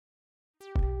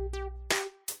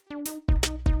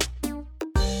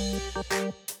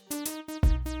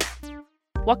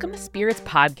Welcome to Spirits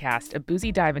Podcast, a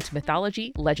boozy dive into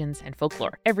mythology, legends, and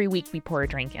folklore. Every week we pour a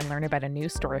drink and learn about a new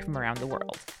story from around the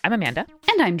world. I'm Amanda.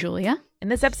 And I'm Julia. In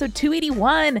this episode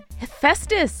 281,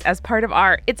 Hephaestus as part of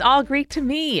our It's All Greek to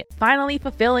Me, finally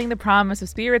fulfilling the promise of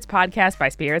Spirits Podcast by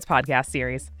Spirits Podcast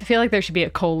series. I feel like there should be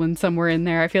a colon somewhere in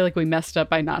there. I feel like we messed up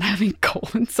by not having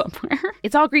colon somewhere.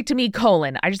 It's All Greek to Me,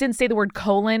 colon. I just didn't say the word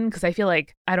colon because I feel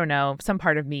like, I don't know, some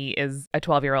part of me is a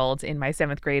 12-year-old in my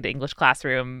 7th grade English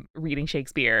classroom reading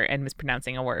Shakespeare and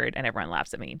mispronouncing a word and everyone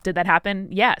laughs at me. Did that happen?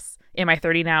 Yes. Am I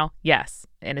 30 now? Yes.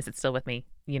 And is it still with me?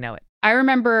 You know it. I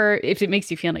remember, if it makes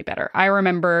you feel any better, I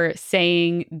remember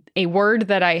saying a word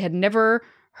that I had never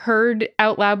heard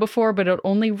out loud before, but had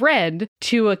only read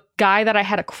to a guy that I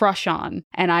had a crush on.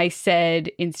 And I said,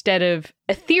 instead of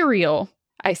ethereal,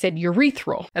 I said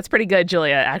urethral. That's pretty good,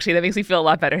 Julia. Actually, that makes me feel a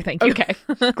lot better. Thank you. Okay.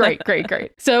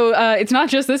 Great. So it's not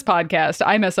just this podcast.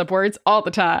 I mess up words all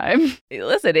the time.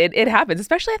 Listen, it happens,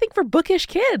 especially I think for bookish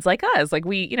kids like us. Like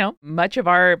we, much of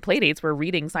our play dates were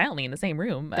reading silently in the same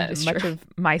room. Much of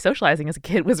my socializing as a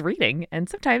kid was reading. And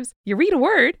sometimes you read a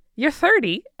word, you're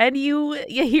 30, and you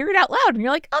hear it out loud and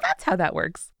you're like, oh, that's how that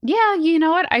works. Yeah, you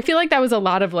know what? I feel like that was a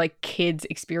lot of like kids'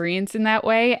 experience in that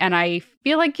way. And I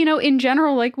feel like, in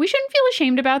general, like we shouldn't feel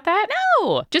ashamed about that.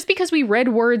 No. Just because we read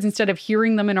words instead of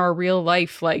hearing them in our real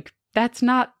life, like that's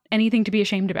not anything to be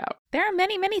ashamed about. There are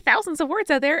many, many thousands of words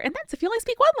out there, and that's if you only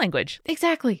speak one language.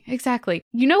 Exactly.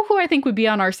 You know who I think would be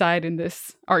on our side in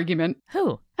this argument?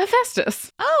 Who?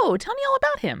 Hephaestus. Oh, tell me all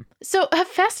about him. So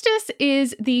Hephaestus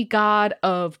is the god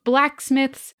of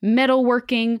blacksmiths,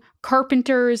 metalworking,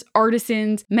 carpenters,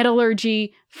 artisans,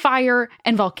 metallurgy, fire,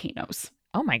 and volcanoes.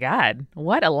 Oh my God,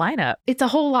 what a lineup. It's a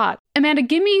whole lot. Amanda,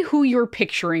 give me who you're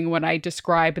picturing when I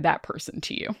describe that person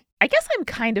to you. I guess I'm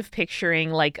kind of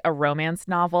picturing like a romance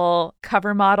novel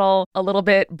cover model, a little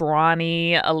bit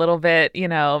brawny, a little bit,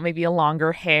 maybe a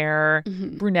longer hair,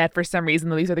 brunette for some reason,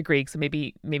 though these are the Greeks, so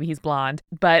maybe he's blonde.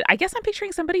 But I guess I'm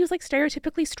picturing somebody who's like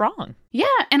stereotypically strong. Yeah,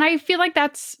 and I feel like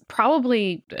that's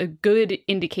probably a good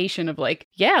indication of like,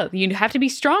 yeah, you have to be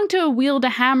strong to wield a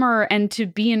hammer and to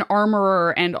be an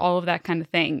armorer and all of that kind of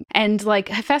thing. And like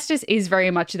Hephaestus is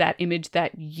very much that image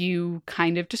that you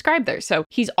kind of described there. So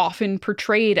he's often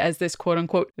portrayed as this quote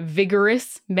unquote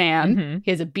vigorous man.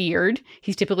 He has a beard.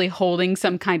 He's typically holding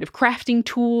some kind of crafting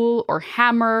tool or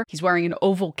hammer. He's wearing an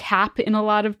oval cap in a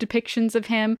lot of depictions of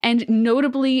him. And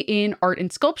notably in art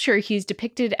and sculpture, he's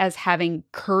depicted as having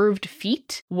curved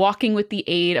feet, walking with the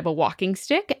aid of a walking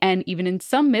stick, and even in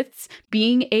some myths,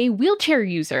 being a wheelchair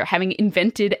user, having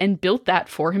invented and built that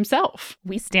for himself.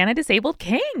 We stand a disabled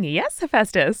king. Yes,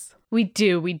 Hephaestus. We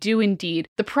do indeed.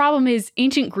 The problem is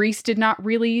ancient Greece did not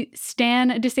really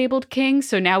stan a disabled king,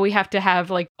 so now we have to have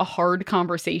like a hard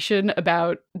conversation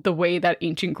about the way that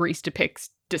ancient Greece depicts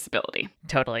disability.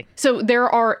 Totally. So there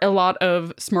are a lot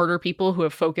of smarter people who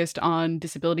have focused on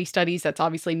disability studies. That's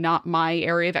obviously not my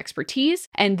area of expertise.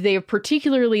 And they have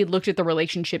particularly looked at the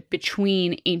relationship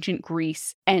between ancient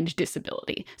Greece and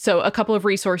disability. So a couple of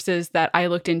resources that I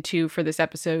looked into for this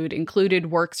episode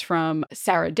included works from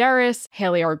Sarah Darris,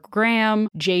 Haley R. Graham,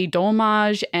 Jay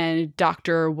Dolmaj, and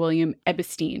Dr. William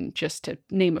Ebstein, just to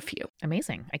name a few.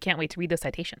 Amazing. I can't wait to read the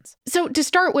citations. So to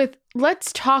start with,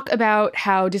 let's talk about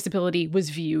how disability was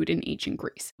viewed in ancient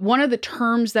Greece. One of the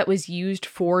terms that was used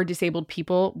for disabled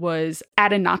people was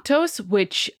adinatos,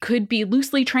 which could be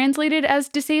loosely translated as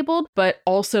disabled, but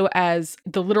also as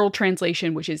the literal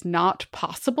translation, which is not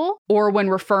possible, or when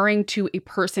referring to a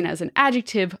person as an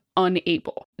adjective,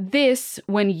 unable. This,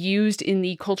 when used in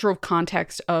the cultural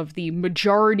context of the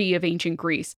majority of ancient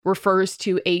Greece, refers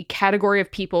to a category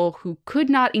of people who could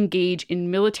not engage in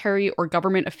military or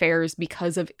government affairs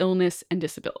because of illness and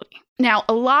disability. Now,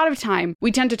 a lot of time,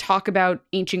 we tend to talk about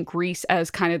ancient Greece as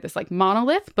kind of this like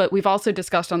monolith, but we've also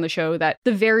discussed on the show that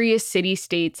the various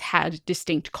city-states had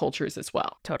distinct cultures as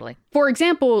well. Totally. For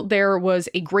example, there was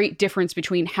a great difference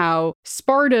between how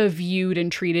Sparta viewed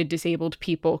and treated disabled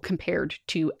people compared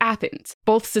to Athens.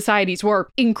 Both societies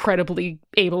were incredibly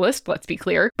ableist, let's be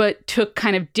clear, but took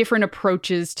kind of different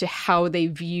approaches to how they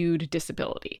viewed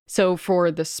disability. So for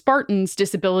the Spartans,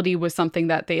 disability was something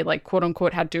that they like quote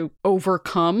unquote had to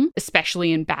overcome,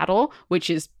 especially in battle, which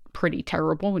is pretty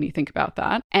terrible when you think about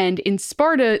that. And in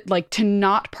Sparta, like to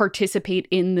not participate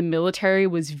in the military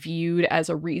was viewed as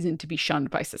a reason to be shunned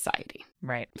by society.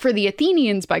 Right. For the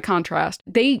Athenians, by contrast,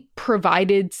 they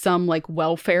provided some like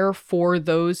welfare for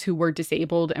those who were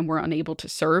disabled and were unable to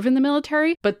serve in the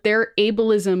military, but their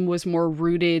ableism was more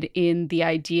rooted in the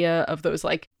idea of those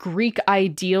like Greek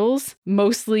ideals,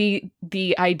 mostly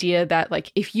the idea that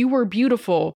like if you were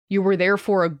beautiful, you were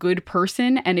therefore a good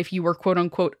person, and if you were quote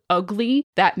unquote ugly,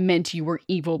 that meant you were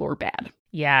evil or bad.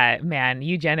 Yeah, man,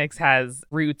 eugenics has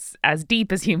roots as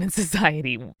deep as human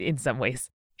society in some ways.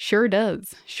 Sure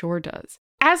does. Sure does.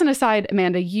 As an aside,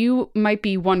 Amanda, you might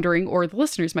be wondering, or the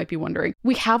listeners might be wondering,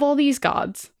 we have all these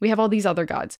gods, we have all these other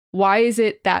gods. Why is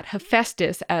it that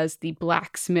Hephaestus, as the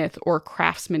blacksmith or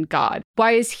craftsman god,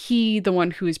 why is he the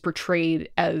one who is portrayed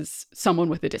as someone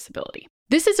with a disability?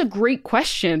 This is a great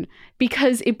question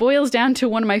because it boils down to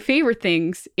one of my favorite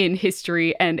things in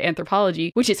history and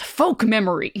anthropology, which is folk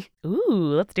memory.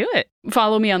 Ooh, let's do it.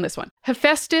 Follow me on this one.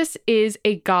 Hephaestus is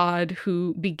a god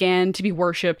who began to be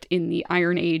worshipped in the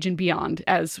Iron Age and beyond,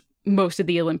 as most of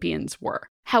the Olympians were.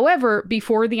 However,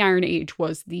 before the Iron Age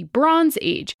was the Bronze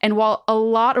Age, and while a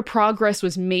lot of progress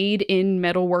was made in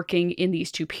metalworking in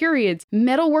these two periods,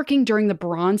 metalworking during the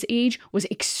Bronze Age was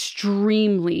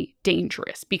extremely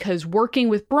dangerous because working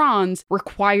with bronze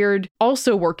required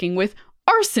also working with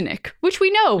arsenic, which we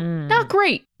know, not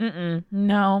great.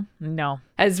 No.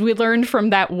 As we learned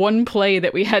from that one play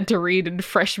that we had to read in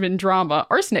freshman drama,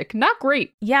 arsenic, not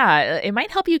great. Yeah, it might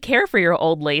help you care for your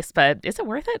old lace, but is it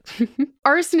worth it?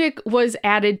 Arsenic was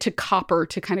added to copper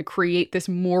to kind of create this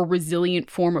more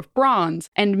resilient form of bronze,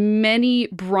 and many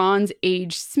Bronze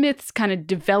Age smiths kind of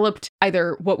developed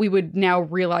either what we would now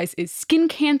realize is skin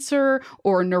cancer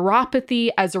or neuropathy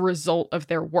as a result of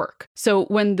their work. So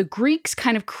when the Greeks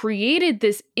kind of created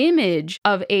this image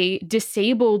of a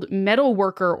disabled metal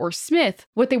worker or smith,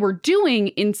 what they were doing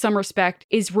in some respect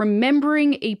is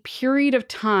remembering a period of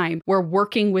time where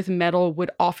working with metal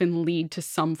would often lead to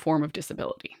some form of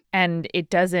disability. And it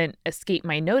doesn't escape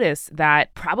my notice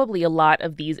that probably a lot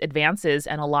of these advances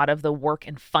and a lot of the work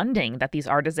and funding that these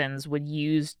artisans would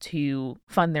use to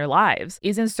fund their lives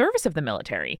is in service of the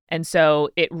military. And so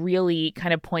it really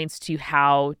kind of points to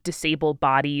how disabled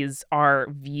bodies are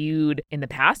viewed in the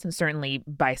past, and certainly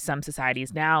by some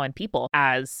societies now and people,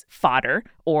 as fodder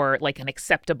or like an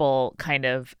acceptable kind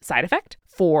of side effect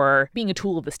for being a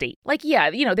tool of the state. Like, yeah,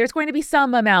 there's going to be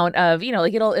some amount of,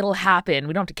 like it'll happen.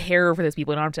 We don't have to care for those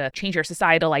people. We don't have to change our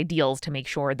societal ideals to make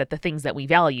sure that the things that we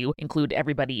value include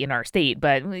everybody in our state.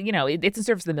 But, it's in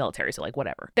service of the military. So like,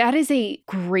 whatever. That is a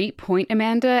great point,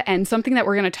 Amanda. And something that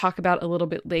we're going to talk about a little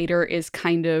bit later is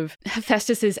kind of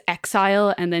Hephaestus's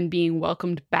exile and then being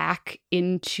welcomed back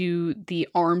into the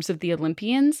arms of the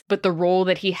Olympians, but the role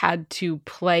that he had to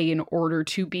play in order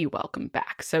to be welcomed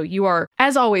back. So you are,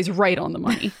 as always, right on the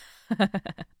money.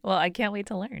 Well, I can't wait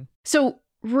to learn. So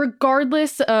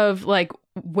regardless of like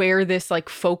where this like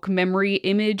folk memory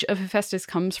image of Hephaestus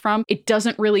comes from, it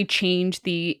doesn't really change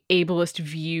the ableist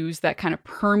views that kind of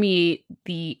permeate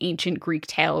the ancient Greek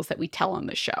tales that we tell on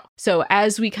the show. So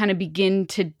as we kind of begin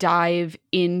to dive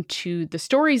into the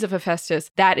stories of Hephaestus,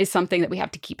 that is something that we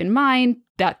have to keep in mind,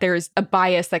 that there's a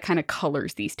bias that kind of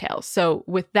colors these tales. So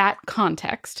with that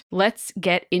context, let's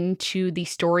get into the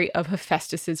story of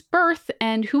Hephaestus's birth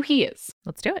and who he is.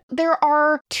 Let's do it. There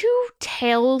are two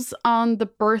tales on the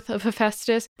birth of Hephaestus.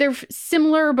 They're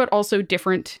similar, but also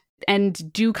different,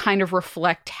 and do kind of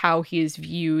reflect how he is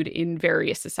viewed in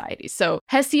various societies. So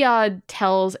Hesiod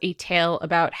tells a tale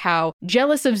about how,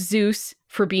 jealous of Zeus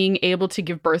for being able to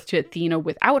give birth to Athena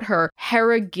without her,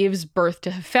 Hera gives birth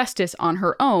to Hephaestus on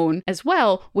her own as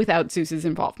well, without Zeus's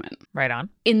involvement. Right on.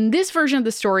 In this version of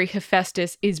the story,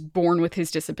 Hephaestus is born with his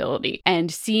disability,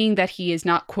 and seeing that he is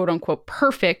not quote unquote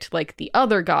perfect like the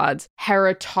other gods,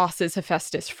 Hera tosses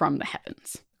Hephaestus from the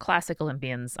heavens. Classic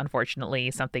Olympians, unfortunately,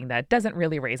 something that doesn't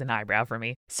really raise an eyebrow for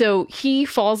me. So he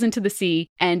falls into the sea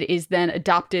and is then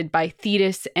adopted by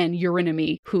Thetis and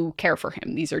Eurynome, who care for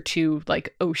him. These are two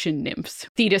like ocean nymphs.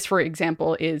 Thetis, for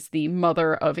example, is the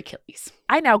mother of Achilles.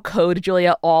 I now code,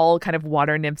 Julia, all kind of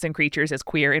water nymphs and creatures as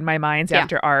queer in my mind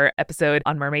after our episode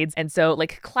on mermaids. And so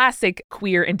like classic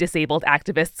queer and disabled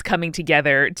activists coming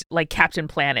together like Captain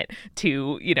Planet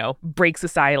to, break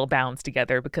societal bounds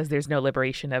together because there's no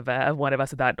liberation of one of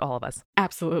us without all of us.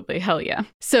 Absolutely. Hell yeah.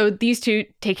 So these two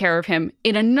take care of him.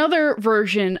 In another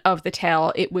version of the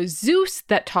tale, it was Zeus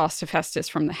that tossed Hephaestus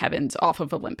from the heavens off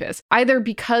of Olympus, either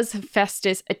because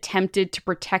Hephaestus attempted to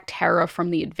protect Hera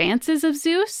from the advances of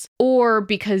Zeus, or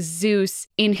because Zeus,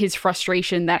 in his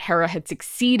frustration that Hera had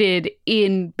succeeded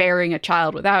in bearing a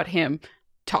child without him,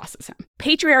 tosses him.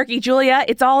 Patriarchy, Julia.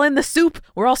 It's all in the soup.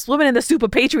 We're all swimming in the soup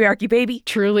of patriarchy, baby.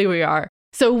 Truly we are.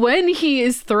 So when he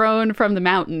is thrown from the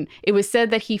mountain, it was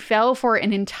said that he fell for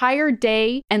an entire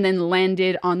day and then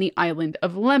landed on the island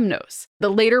of Lemnos. The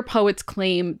later poets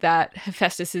claim that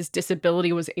Hephaestus's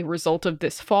disability was a result of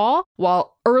this fall,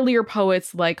 while earlier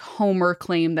poets like Homer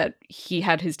claim that he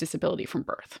had his disability from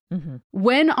birth. Mm-hmm.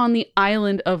 When on the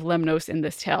island of Lemnos in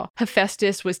this tale,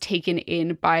 Hephaestus was taken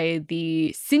in by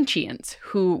the Sintians,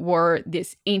 who were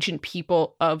this ancient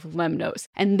people of Lemnos.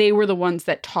 And they were the ones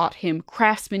that taught him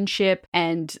craftsmanship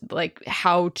and like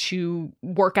how to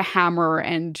work a hammer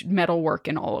and metalwork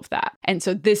and all of that. And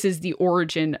so this is the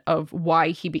origin of why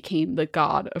he became the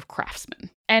god of craftsmen.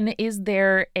 And is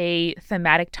there a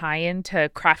thematic tie-in to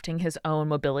crafting his own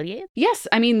mobility aid? Yes.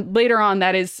 I mean, later on,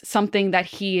 that is something that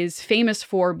he is famous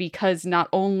for because not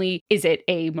only is it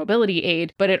a mobility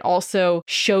aid, but it also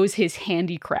shows his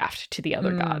handicraft to the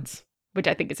other gods, which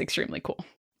I think is extremely cool.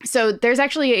 So there's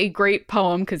actually a great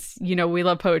poem, because, you know, we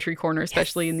love Poetry Corner,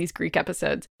 especially in these Greek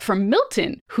episodes, from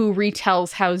Milton, who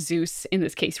retells how Zeus, in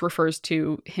this case, refers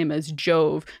to him as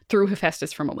Jove, threw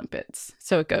Hephaestus from Olympus.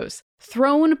 So it goes,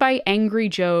 "Thrown by angry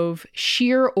Jove,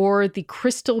 sheer o'er the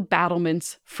crystal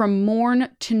battlements, from morn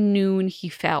to noon he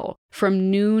fell, from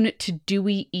noon to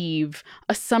dewy eve,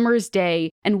 a summer's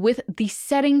day, and with the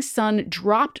setting sun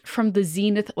dropped from the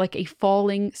zenith like a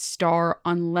falling star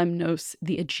on Lemnos,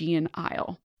 the Aegean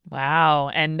isle." Wow.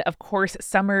 And of course,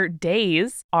 summer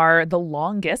days are the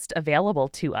longest available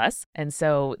to us. And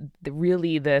so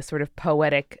really the sort of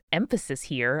poetic emphasis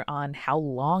here on how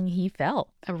long he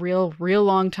fell. A real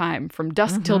long time. From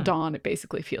dusk till dawn, it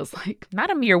basically feels like.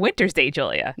 Not a mere winter's day,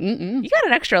 Julia. Mm-mm. You got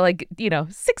an extra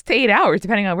 6 to 8 hours,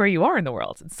 depending on where you are in the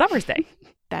world. It's summer's day.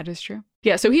 That is true.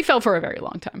 Yeah, so he fell for a very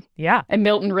long time. Yeah. And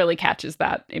Milton really catches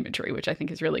that imagery, which I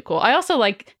think is really cool. I also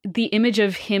like the image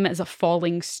of him as a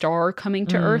falling star coming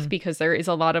to Earth, because there is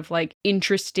a lot of like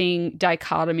interesting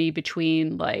dichotomy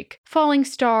between like falling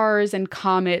stars and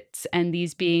comets, and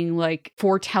these being like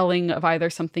foretelling of either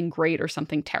something great or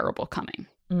something terrible coming.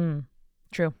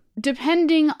 True.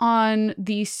 Depending on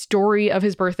the story of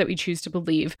his birth that we choose to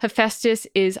believe, Hephaestus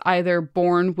is either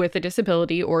born with a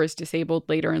disability or is disabled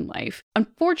later in life.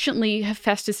 Unfortunately,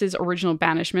 Hephaestus's original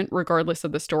banishment, regardless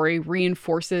of the story,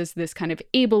 reinforces this kind of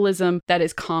ableism that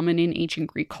is common in ancient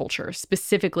Greek culture,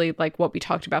 specifically like what we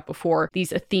talked about before,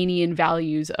 these Athenian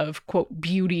values of, quote,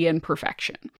 beauty and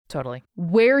perfection. Totally.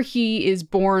 Where he is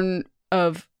born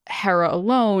of Hera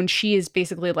alone, she is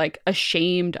basically like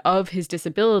ashamed of his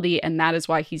disability, and that is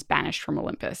why he's banished from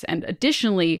Olympus. And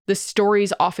additionally, the story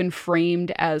is often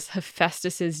framed as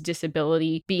Hephaestus's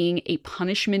disability being a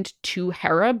punishment to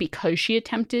Hera because she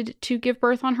attempted to give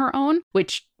birth on her own,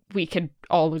 which we could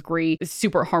all agree is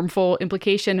super harmful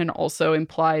implication, and also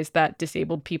implies that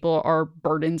disabled people are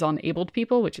burdens on abled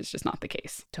people, which is just not the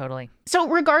case. Totally. So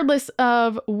regardless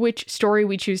of which story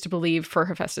we choose to believe for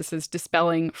Hephaestus's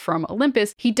dispelling from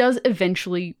Olympus, he does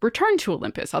eventually return to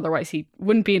Olympus. Otherwise, he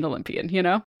wouldn't be an Olympian, you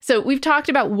know? So we've talked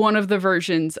about one of the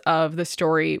versions of the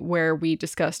story where we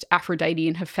discussed Aphrodite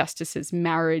and Hephaestus's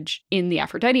marriage in the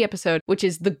Aphrodite episode, which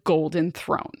is the Golden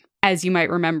Throne. As you might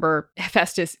remember,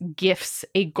 Hephaestus gifts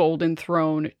a golden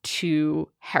throne to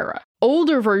Hera.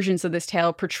 Older versions of this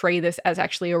tale portray this as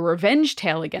actually a revenge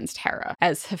tale against Hera,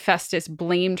 as Hephaestus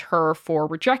blamed her for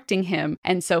rejecting him.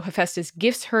 And so Hephaestus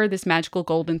gifts her this magical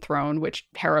golden throne, which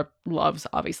Hera loves,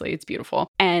 obviously, it's beautiful.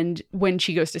 And when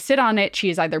she goes to sit on it,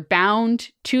 she is either bound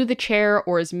to the chair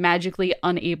or is magically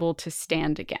unable to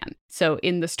stand again. So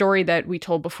in the story that we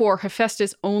told before,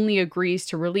 Hephaestus only agrees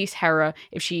to release Hera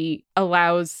if she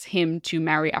allows him to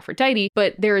marry Aphrodite.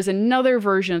 But there is another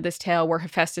version of this tale where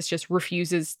Hephaestus just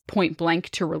refuses point blank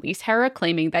to release Hera,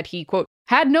 claiming that he, quote,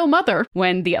 had no mother,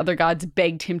 when the other gods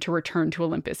begged him to return to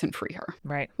Olympus and free her.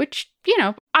 Right. Which, you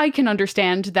know, I can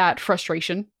understand that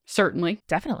frustration, certainly.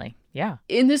 Definitely. Yeah.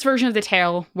 In this version of the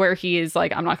tale where he is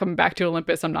like, I'm not coming back to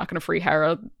Olympus, I'm not going to free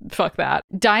Hera, fuck that.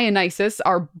 Dionysus,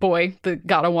 our boy, the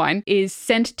god of wine, is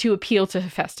sent to appeal to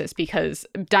Hephaestus because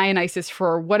Dionysus,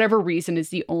 for whatever reason, is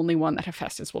the only one that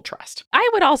Hephaestus will trust. I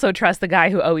would also trust the guy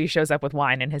who always shows up with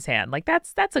wine in his hand. Like,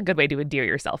 that's a good way to endear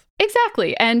yourself.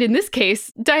 Exactly. And in this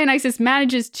case, Dionysus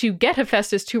manages to get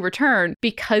Hephaestus to return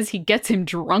because he gets him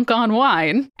drunk on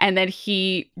wine, and then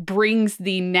he brings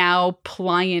the now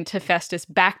pliant Hephaestus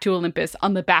back to Olympus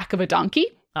on the back of a donkey.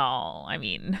 Oh, I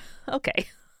mean, okay.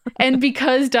 And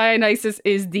because Dionysus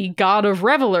is the god of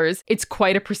revelers, it's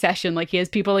quite a procession. Like, he has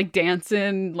people like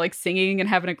dancing, like singing and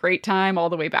having a great time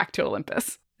all the way back to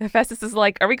Olympus. Hephaestus is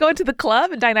like, are we going to the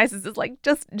club? And Dionysus is like,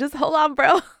 just hold on,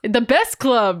 bro. The best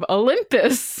club,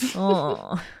 Olympus.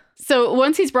 Oh. So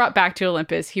once he's brought back to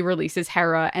Olympus, he releases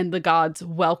Hera, and the gods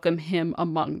welcome him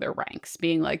among their ranks,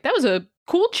 being like, that was a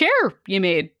cool chair you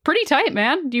made. Pretty tight,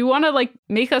 man. Do you want to like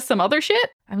make us some other shit?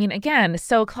 I mean, again,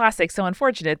 so classic, so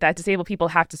unfortunate that disabled people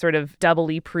have to sort of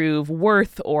doubly prove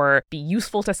worth or be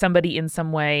useful to somebody in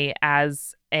some way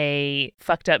as a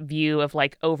fucked up view of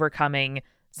like overcoming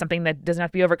something that doesn't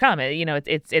have to be overcome.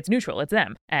 It's neutral. It's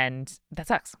them. And that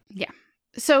sucks. Yeah.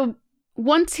 So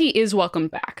once he is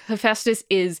welcomed back, Hephaestus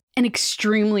is an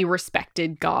extremely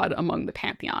respected god among the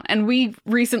pantheon. And we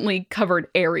recently covered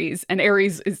Ares, and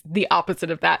Ares is the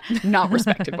opposite of that, not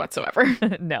respected whatsoever.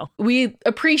 No. We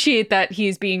appreciate that he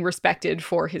is being respected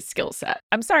for his skill set.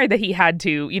 I'm sorry that he had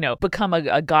to, become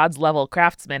a god's level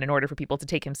craftsman in order for people to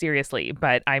take him seriously,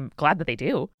 but I'm glad that they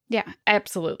do. Yeah,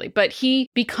 absolutely. But he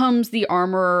becomes the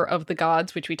armorer of the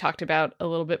gods, which we talked about a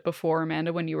little bit before,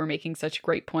 Amanda, when you were making such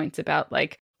great points about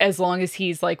like, as long as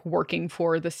he's like working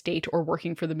for the state or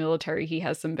working for the military, he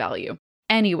has some value.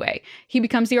 Anyway, he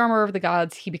becomes the armorer of the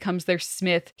gods. He becomes their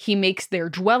smith. He makes their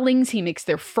dwellings. He makes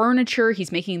their furniture.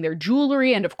 He's making their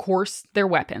jewelry and, of course, their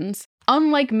weapons.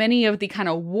 Unlike many of the kind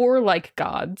of warlike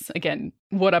gods, again,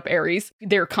 what up, Ares?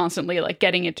 They're constantly like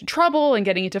getting into trouble and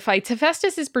getting into fights.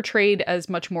 Hephaestus is portrayed as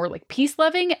much more like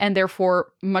peace-loving and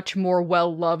therefore much more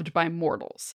well-loved by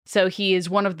mortals. So he is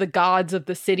one of the gods of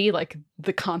the city, like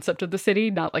the concept of the city,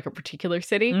 not like a particular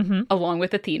city, along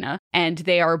with Athena. And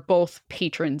they are both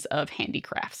patrons of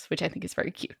handicrafts, which I think is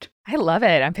very cute. I love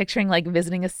it. I'm picturing like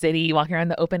visiting a city, walking around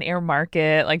the open air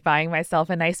market, like buying myself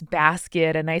a nice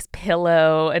basket, a nice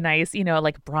pillow, a nice,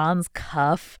 like bronze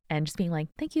cuff, and just being like,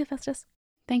 thank you, Hephaestus.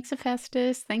 Thanks,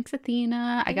 Hephaestus. Thanks,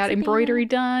 Athena. I got Athena. embroidery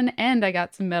done and I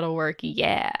got some metalwork.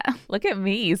 Yeah. Look at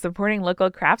me supporting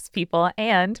local craftspeople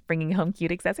and bringing home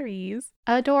cute accessories.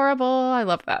 Adorable. I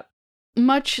love that.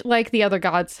 Much like the other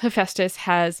gods, Hephaestus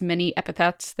has many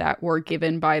epithets that were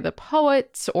given by the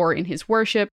poets or in his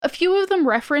worship. A few of them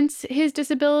reference his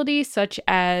disability, such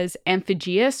as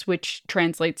Amphigeus, which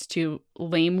translates to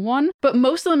lame one, but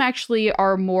most of them actually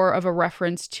are more of a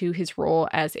reference to his role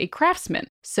as a craftsman.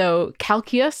 So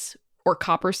Calceus, or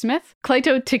coppersmith,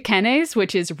 Cleitotechenes,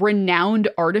 which is renowned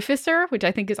artificer, which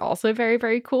I think is also very,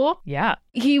 very cool. Yeah.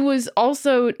 He was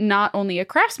also not only a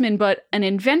craftsman, but an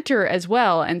inventor as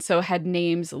well, and so had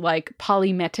names like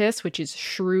Polymetis, which is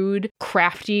shrewd,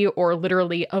 crafty, or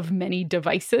literally of many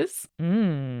devices,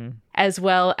 as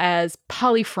well as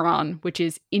Polyphron, which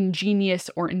is ingenious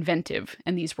or inventive,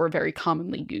 and these were very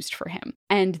commonly used for him.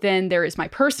 And then there is my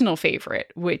personal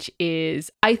favorite, which is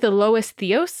Aithaloes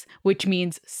Theos, which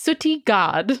means sooty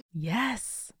god.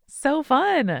 Yes. So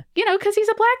fun. Because he's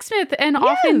a blacksmith and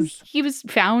often he was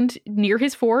found near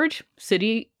his forge.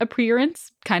 Sooty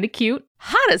appearance, kind of cute.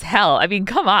 Hot as hell. I mean,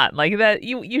 come on. Like that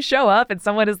you show up and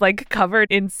someone is like covered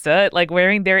in soot, like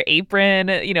wearing their apron,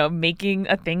 making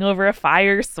a thing over a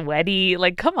fire, sweaty.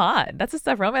 Like, come on. That's the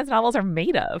stuff romance novels are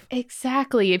made of.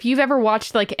 Exactly. If you've ever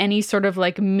watched like any sort of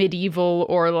like medieval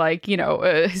or like,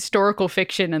 historical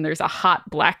fiction and there's a hot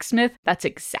blacksmith, that's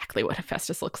exactly what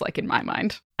Hephaestus looks like in my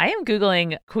mind. I am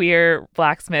Googling queer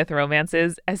blacksmith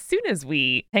romances as soon as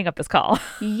we hang up this call.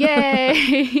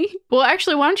 Yay. Well,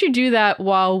 actually, why don't you do that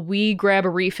while we grab a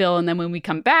refill, and then when we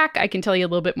come back, I can tell you a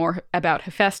little bit more about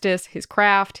Hephaestus, his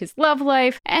craft, his love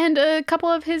life, and a couple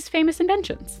of his famous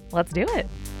inventions. Let's do it.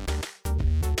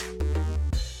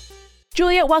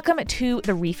 Julia, welcome to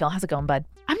the refill. How's it going, bud?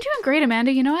 I'm doing great,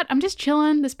 Amanda. You know what? I'm just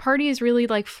chilling. This party is really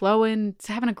like flowing. It's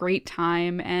having a great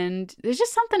time. And there's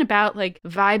just something about like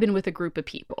vibing with a group of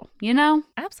people,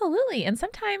 Absolutely. And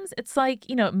sometimes it's like,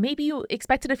 maybe you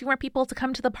expected a few more people to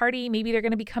come to the party. Maybe they're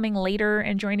going to be coming later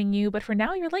and joining you. But for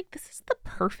now, you're like, this is the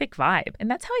perfect vibe. And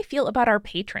that's how I feel about our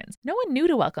patrons. No one new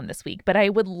to welcome this week, but I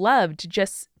would love to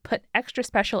just put extra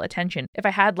special attention. If I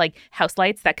had like house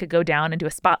lights that could go down and do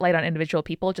a spotlight on individual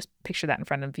people, just picture that in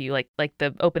front of you, like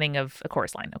the opening of a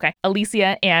chorus line, okay?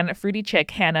 Alicia, Anne, Fruity Chick,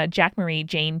 Hannah, Jack Marie,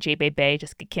 Jane, J. Bay,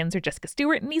 Jessica Kins or Jessica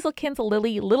Stewart, Measlekins,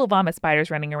 Lily, Little Vomit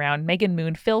Spiders running around, Megan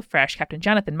Moon, Phil Fresh, Captain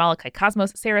Jonathan, Malachi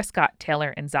Cosmos, Sarah Scott,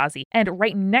 Taylor, and Zazie. And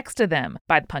right next to them,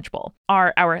 by the punch bowl,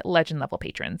 are our legend level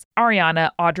patrons. Ariana,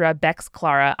 Audra, Bex,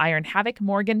 Clara, Iron Havoc,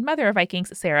 Morgan, Mother of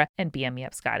Vikings, Sarah, and BM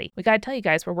Scotty. We gotta tell you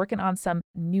guys, we're working on some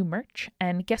new merch,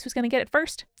 and guess who's gonna get it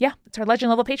first? Yeah, it's our legend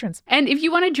level patrons. And if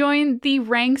you want to join the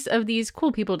ranks of these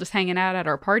cool people just hanging out at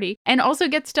our party, and also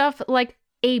get stuff like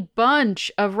a bunch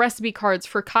of recipe cards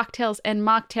for cocktails and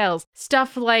mocktails,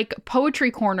 stuff like Poetry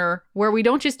Corner, where we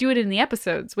don't just do it in the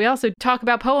episodes, we also talk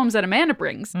about poems that Amanda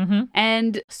brings,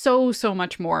 and so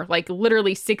much more, like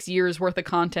literally 6 years worth of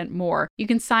content more. You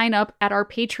can sign up at our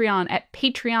Patreon at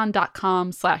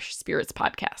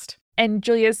patreon.com/spiritspodcast. And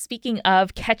Julia, speaking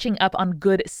of catching up on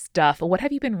good stuff, what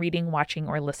have you been reading, watching,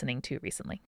 or listening to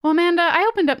recently? Well, Amanda, I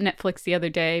opened up Netflix the other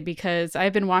day because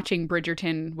I've been watching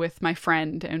Bridgerton with my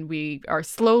friend, and we are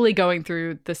slowly going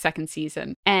through the second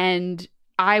season. And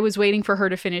I was waiting for her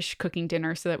to finish cooking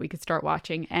dinner so that we could start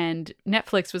watching. And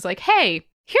Netflix was like, hey,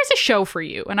 here's a show for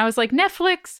you. And I was like,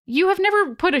 Netflix, you have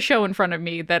never put a show in front of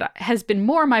me that has been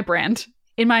more my brand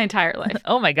in my entire life.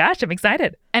 Oh my gosh, I'm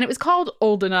excited. And it was called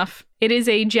Old Enough. It is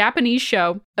a Japanese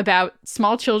show about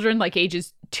small children like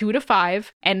ages 2 to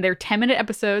 5, and they're 10-minute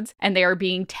episodes, and they are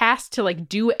being tasked to like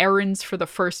do errands for the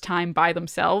first time by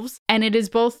themselves. And it is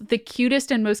both the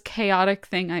cutest and most chaotic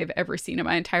thing I've ever seen in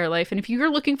my entire life. And if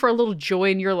you're looking for a little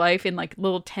joy in your life in like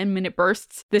little 10-minute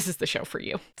bursts, this is the show for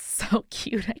you. So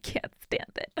cute. I can't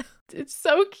stand it. It's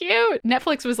so cute.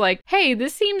 Netflix was like, hey,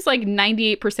 this seems like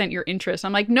 98% your interest.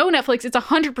 I'm like, no, Netflix, it's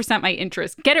 100% my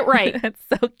interest. Get it right. That's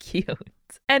so cute.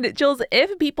 And Jules,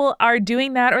 if people are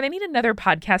doing that or they need another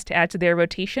podcast to add to their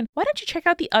rotation, why don't you check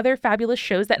out the other fabulous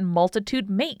shows that Multitude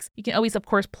makes? You can always, of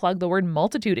course, plug the word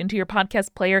Multitude into your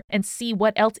podcast player and see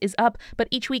what else is up. But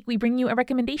each week we bring you a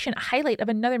recommendation, a highlight of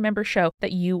another member show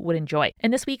that you would enjoy.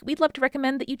 And this week, we'd love to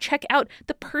recommend that you check out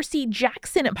the Percy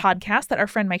Jackson podcast that our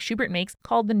friend Mike Schubert makes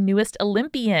called The Newest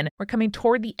Olympian. We're coming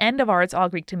toward the end of our It's All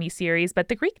Greek to Me series, but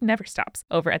the Greek never stops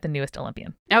over at The Newest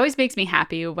Olympian. It always makes me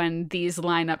happy when these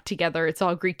line up together. It's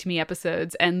All Greek to Me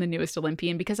episodes and The Newest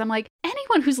Olympian, because I'm like,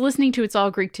 anyone who's listening to It's All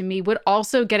Greek to Me would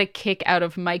also get a kick out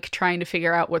of Mike trying to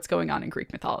figure out what's going on in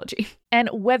Greek mythology. And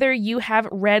whether you have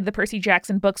read the Percy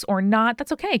Jackson books or not,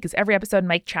 that's okay, because every episode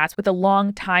Mike chats with a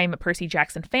longtime Percy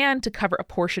Jackson fan to cover a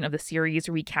portion of the series,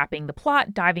 recapping the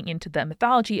plot, diving into the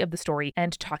mythology of the story,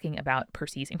 and talking about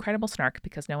Percy's incredible snark,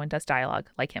 because no one does dialogue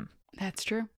like him. That's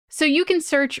true. So you can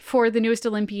search for The Newest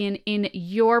Olympian in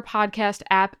your podcast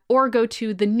app or go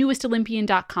to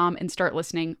thenewestolympian.com and start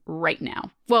listening right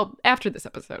now. Well, after this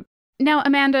episode. Now,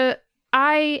 Amanda,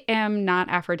 I am not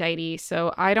Aphrodite,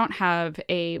 so I don't have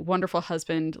a wonderful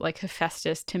husband like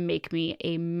Hephaestus to make me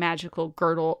a magical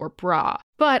girdle or bra.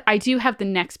 But I do have the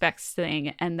next best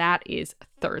thing, and that is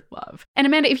Third Love. And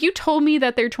Amanda, if you told me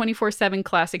that their 24/7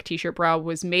 classic t-shirt bra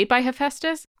was made by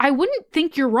Hephaestus, I wouldn't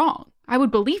think you're wrong. I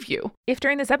would believe you. If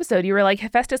during this episode you were like,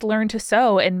 Hephaestus learned to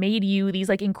sew and made you these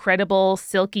like incredible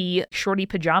silky shorty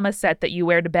pajama set that you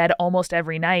wear to bed almost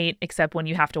every night, except when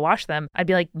you have to wash them, I'd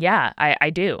be like, yeah, I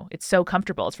do. It's so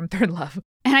comfortable. It's from Third Love.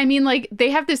 And I mean, like, they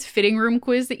have this fitting room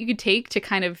quiz that you could take to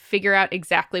kind of figure out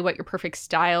exactly what your perfect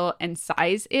style and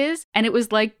size is. And it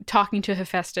was like talking to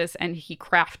Hephaestus, and he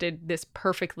crafted this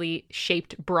perfectly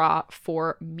shaped bra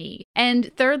for me. And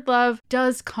Third Love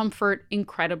does comfort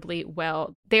incredibly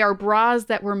well. They are bras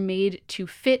that were made to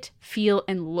fit, feel,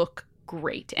 and look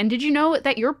great. And did you know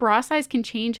that your bra size can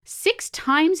change 6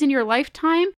 times in your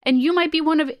lifetime? And you might be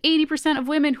one of 80% of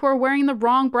women who are wearing the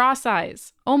wrong bra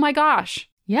size. Oh my gosh.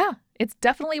 Yeah. It's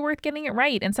definitely worth getting it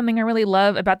right. And something I really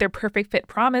love about their Perfect Fit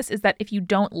promise is that if you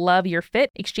don't love your fit,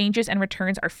 exchanges and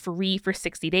returns are free for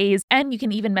 60 days. And you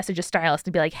can even message a stylist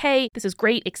and be like, hey, this is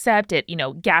great, except it,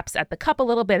 gaps at the cup a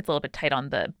little bit. It's a little bit tight on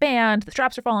the band. The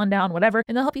straps are falling down, whatever.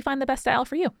 And they'll help you find the best style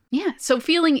for you. Yeah. So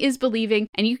feeling is believing,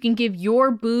 and you can give your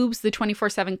boobs the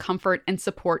 24/7 comfort and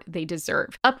support they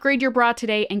deserve. Upgrade your bra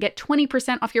today and get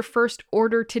 20% off your first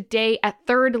order today at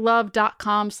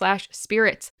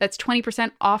thirdlove.com/spirits. That's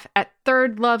 20% off at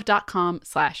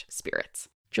thirdlove.com/spirits.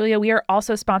 Julia, we are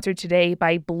also sponsored today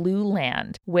by Blue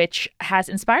Land, which has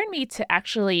inspired me to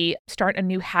actually start a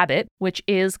new habit, which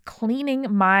is cleaning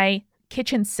my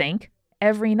kitchen sink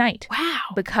every night. Wow.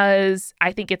 Because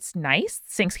I think it's nice.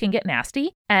 Sinks can get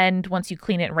nasty. And once you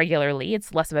clean it regularly,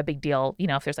 it's less of a big deal,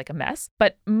 if there's like a mess.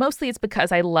 But mostly it's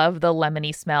because I love the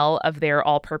lemony smell of their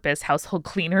all-purpose household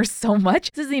cleaners so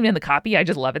much. This isn't even in the copy. I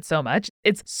just love it so much.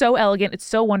 It's so elegant. It's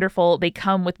so wonderful. They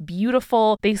come with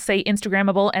beautiful, they say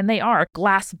Instagrammable, and they are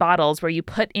glass bottles where you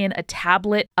put in a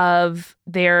tablet of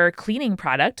their cleaning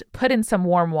product, put in some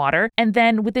warm water, and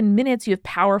then within minutes you have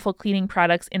powerful cleaning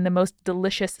products in the most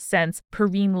delicious scents.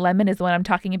 Perrine lemon is the one I'm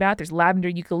talking about. There's lavender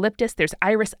eucalyptus. There's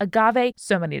iris agave.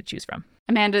 So many to choose from.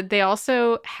 Amanda, they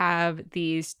also have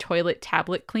these toilet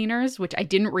tablet cleaners, which I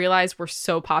didn't realize were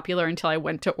so popular until I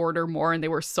went to order more and they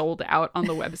were sold out on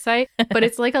the website. But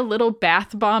it's like a little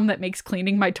bath bomb that makes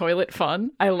cleaning my toilet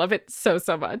fun. I love it so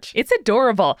much. It's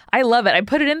adorable. I love it. I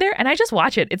put it in there and I just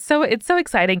watch it. It's so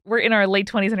exciting. We're in our late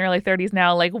 20s and early 30s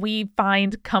now. Like, we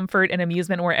find comfort and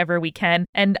amusement wherever we can.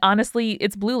 And honestly,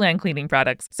 it's Blue Land cleaning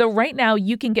products. So right now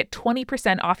you can get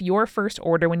 20% off your first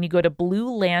order when you go to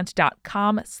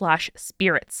blueland.com/spirits.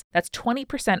 That's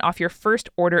 20% off your first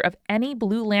order of any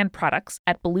Blue Land products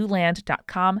at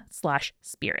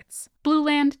blueland.com/spirits.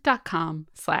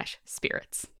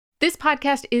 blueland.com/spirits. This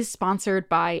podcast is sponsored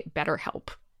by BetterHelp.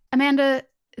 Amanda,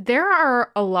 There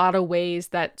are a lot of ways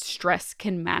that stress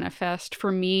can manifest.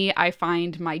 For me, I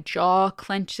find my jaw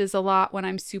clenches a lot when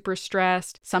I'm super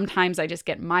stressed. Sometimes I just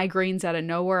get migraines out of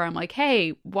nowhere. I'm like,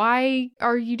 hey, why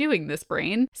are you doing this,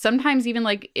 brain? Sometimes even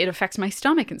like it affects my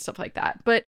stomach and stuff like that.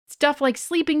 But stuff like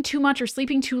sleeping too much or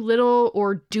sleeping too little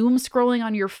or doom scrolling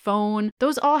on your phone,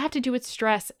 those all have to do with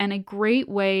stress. And a great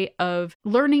way of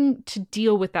learning to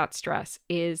deal with that stress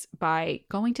is by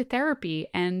going to therapy.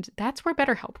 And that's where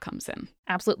BetterHelp comes in.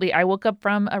 Absolutely. I woke up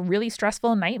from a really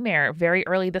stressful nightmare very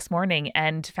early this morning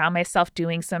and found myself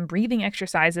doing some breathing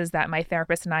exercises that my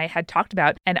therapist and I had talked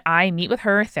about. And I meet with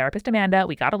her, therapist Amanda,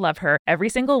 we gotta love her, every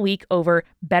single week over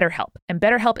BetterHelp. And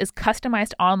BetterHelp is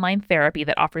customized online therapy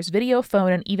that offers video,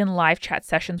 phone, and even live chat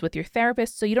sessions with your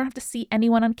therapist, so you don't have to see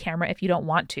anyone on camera if you don't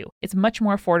want to. It's much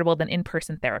more affordable than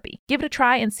in-person therapy. Give it a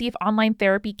try and see if online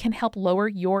therapy can help lower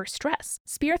your stress.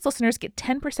 Spirits listeners get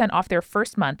 10% off their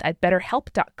first month at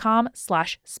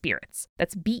betterhelp.com/spirits.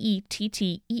 That's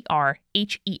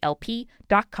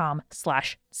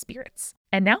BetterHelp.com/spirits.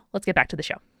 And now let's get back to the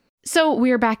show. So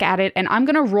we're back at it, and I'm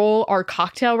going to roll our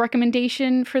cocktail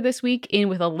recommendation for this week in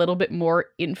with a little bit more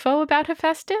info about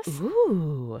Hephaestus.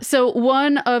 Ooh. So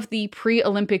one of the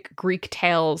pre-Olympic Greek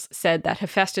tales said that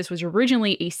Hephaestus was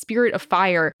originally a spirit of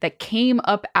fire that came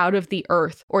up out of the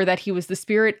earth, or that he was the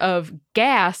spirit of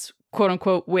gas, quote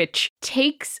unquote, which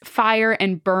takes fire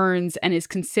and burns and is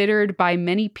considered by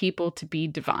many people to be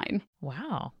divine.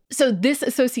 Wow. So this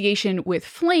association with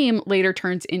flame later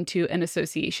turns into an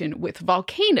association with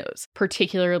volcanoes,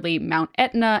 particularly Mount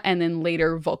Etna and then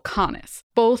later Vulcanus,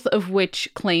 both of which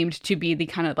claimed to be the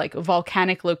kind of like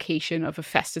volcanic location of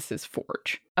Hephaestus's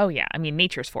forge. Oh yeah, I mean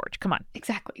nature's forge, come on.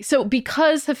 Exactly. So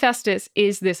because Hephaestus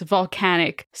is this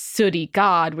volcanic, sooty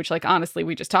god, which like honestly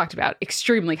we just talked about,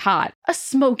 extremely hot, a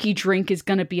smoky drink is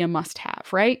going to be a must-have,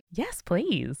 right? Yes,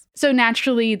 please. So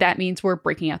naturally that means we're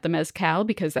breaking out the mezcal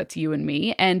because that's you and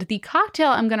me, and the cocktail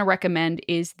I'm going to recommend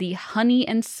is the Honey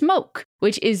and Smoke,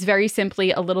 which is very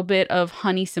simply a little bit of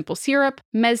honey simple syrup,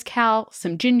 mezcal,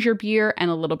 some ginger beer,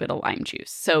 and a little bit of lime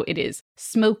juice. So it is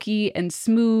smoky and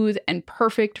smooth and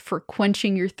perfect for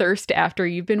quenching your thirst after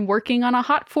you've been working on a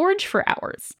hot forge for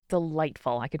hours.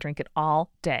 Delightful. I could drink it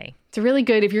all day. It's really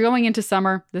good. If you're going into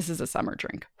summer, this is a summer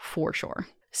drink for sure.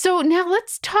 So now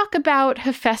let's talk about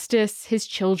Hephaestus, his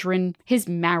children, his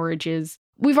marriages.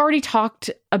 We've already talked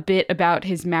a bit about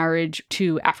his marriage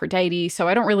to Aphrodite, so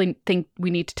I don't really think we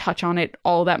need to touch on it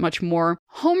all that much more.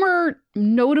 Homer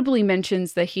notably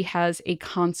mentions that he has a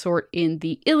consort in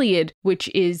the Iliad, which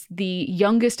is the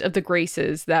youngest of the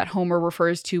Graces that Homer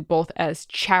refers to both as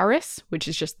Charis, which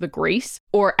is just the grace,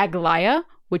 or Aglaia,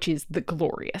 which is the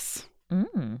glorious.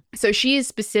 So she is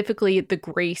specifically the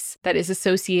grace that is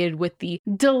associated with the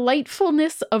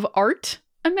delightfulness of art,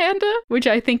 Amanda, which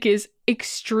I think is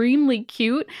extremely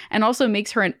cute and also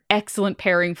makes her an excellent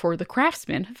pairing for the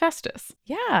craftsman Hephaestus.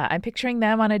 Yeah, I'm picturing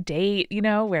them on a date, you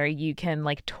know, where you can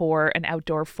like tour an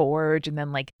outdoor forge and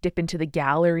then like dip into the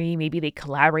gallery. Maybe they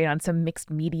collaborate on some mixed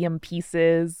medium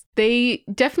pieces. They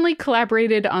definitely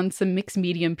collaborated on some mixed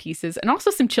medium pieces and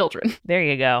also some children. There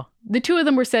you go. The two of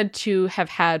them were said to have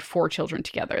had 4 children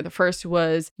together. The first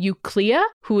was Euclea,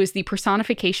 who is the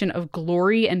personification of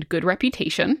glory and good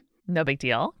reputation. No big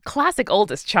deal. Classic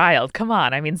oldest child. Come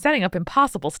on. I mean, setting up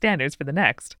impossible standards for the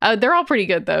next. They're all pretty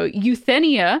good, though.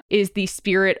 Euthenia is the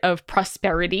spirit of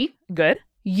prosperity. Good.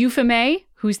 Eupheme,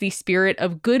 who's the spirit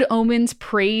of good omens,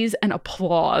 praise, and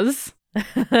applause.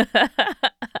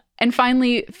 And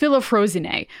finally,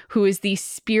 Philophrosyne, who is the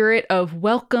spirit of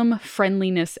welcome,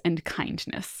 friendliness, and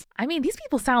kindness. I mean, these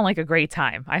people sound like a great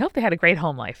time. I hope they had a great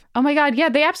home life. Oh my God, yeah,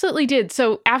 they absolutely did.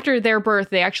 So after their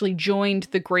birth, they actually joined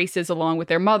the Graces along with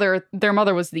their mother. Their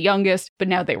mother was the youngest, but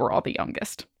now they were all the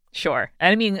youngest. Sure.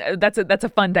 And I mean, that's a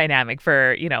fun dynamic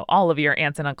for, you know, all of your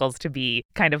aunts and uncles to be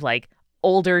kind of like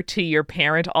older to your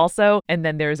parent also. And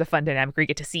then there's a fun dynamic where you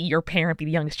get to see your parent be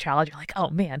the youngest child. You're like,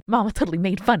 oh man, mom was totally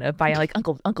made fun of by like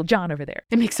Uncle John over there.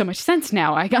 It makes so much sense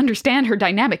now. I understand her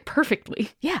dynamic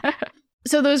perfectly. Yeah.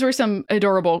 So those were some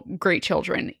adorable, great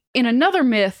children. In another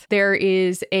myth, there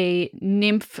is a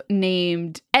nymph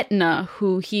named Etna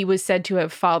who he was said to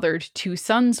have fathered 2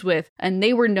 sons with, and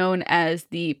they were known as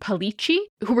the Palici,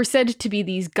 who were said to be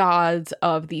these gods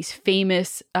of these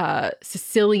famous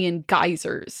Sicilian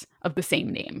geysers of the same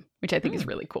name, which I think is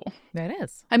really cool. That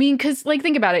is. I mean, because like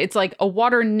think about it. It's like a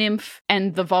water nymph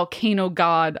and the volcano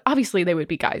god. Obviously, they would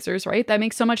be geysers, right? That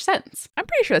makes so much sense. I'm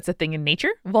pretty sure that's a thing in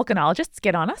nature. Volcanologists,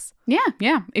 get on us. Yeah.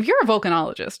 If you're a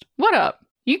volcanologist, what up?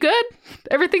 You good?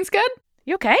 Everything's good?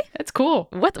 You okay? That's cool.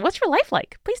 What's your life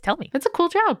like? Please tell me. That's a cool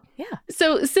job. Yeah.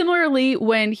 So similarly,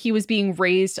 when he was being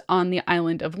raised on the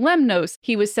island of Lemnos,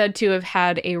 he was said to have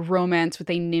had a romance with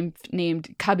a nymph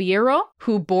named Caballero,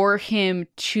 who bore him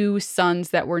 2 sons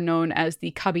that were known as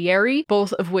the Caballeri,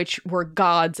 both of which were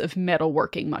gods of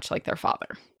metalworking, much like their father.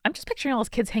 I'm just picturing all those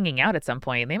kids hanging out at some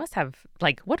point. They must have,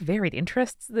 what varied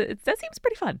interests? That seems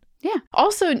pretty fun. Yeah.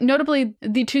 Also, notably,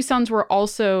 the 2 sons were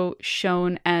also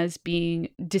shown as being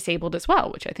disabled as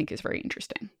well, which I think is very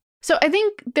interesting. So I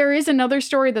think there is another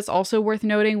story that's also worth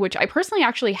noting, which I personally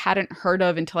actually hadn't heard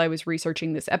of until I was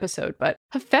researching this episode, but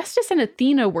Hephaestus and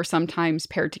Athena were sometimes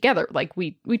paired together. Like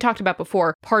we talked about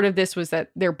before, part of this was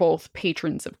that they're both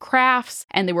patrons of crafts,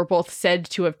 and they were both said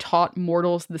to have taught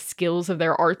mortals the skills of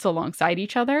their arts alongside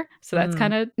each other. So that's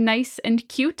kind of nice and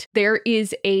cute. There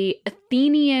is a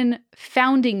Athenian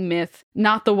founding myth,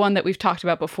 not the one that we've talked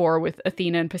about before with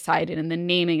Athena and Poseidon and the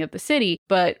naming of the city,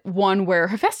 but one where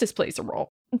Hephaestus plays a role.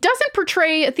 Doesn't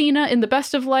portray Athena in the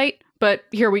best of light, but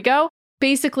here we go.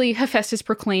 Basically, Hephaestus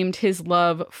proclaimed his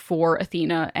love for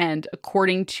Athena, and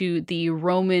according to the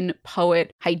Roman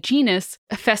poet Hyginus,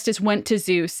 Hephaestus went to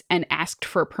Zeus and asked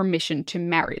for permission to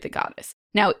marry the goddess.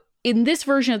 Now, in this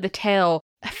version of the tale,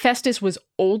 Hephaestus was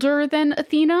older than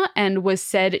Athena and was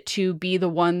said to be the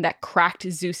one that cracked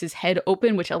Zeus's head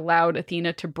open, which allowed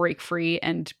Athena to break free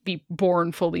and be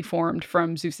born fully formed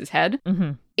from Zeus's head.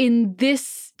 Mm-hmm. In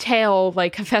this tale,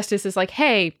 Hephaestus is like,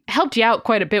 hey, helped you out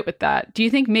quite a bit with that. Do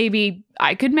you think maybe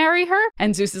I could marry her?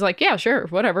 And Zeus is like, yeah, sure,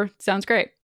 whatever. Sounds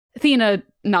great. Athena,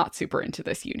 not super into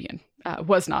this union,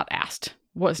 was not asked,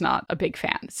 was not a big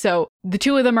fan. So the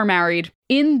 2 of them are married.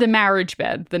 In the marriage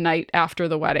bed the night after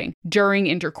the wedding, during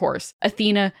intercourse,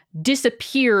 Athena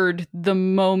disappeared the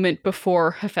moment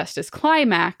before Hephaestus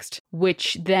climaxed,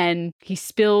 which then he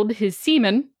spilled his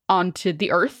semen onto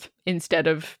the earth instead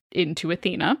of into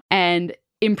Athena, and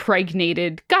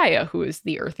impregnated Gaia, who is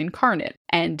the earth incarnate.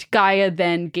 And Gaia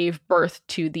then gave birth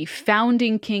to the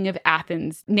founding king of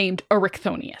Athens named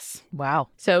Erycthonius. Wow.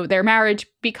 So their marriage,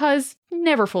 because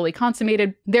never fully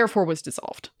consummated, therefore was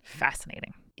dissolved.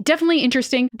 Fascinating. Definitely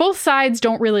interesting. Both sides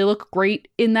don't really look great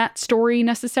in that story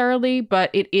necessarily,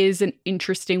 but it is an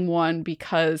interesting one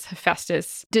because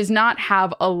Hephaestus does not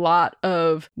have a lot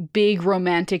of big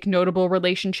romantic notable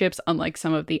relationships, unlike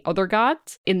some of the other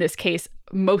gods. In this case,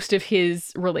 most of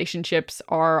his relationships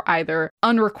are either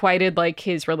unrequited, like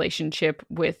his relationship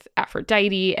with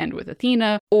Aphrodite and with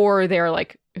Athena, or they're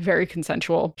very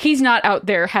consensual. He's not out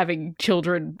there having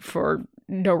children for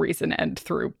no reason and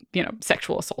through,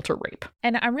 sexual assault or rape.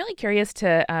 And I'm really curious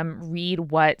to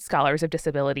read what scholars of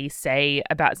disability say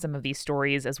about some of these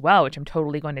stories as well, which I'm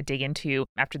totally going to dig into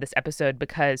after this episode,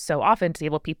 because so often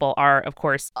disabled people are, of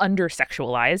course,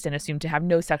 under-sexualized and assumed to have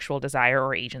no sexual desire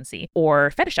or agency,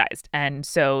 or fetishized. And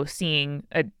so seeing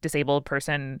a disabled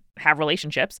person have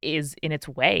relationships is in its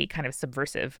way kind of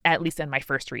subversive, at least in my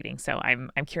first reading. So I'm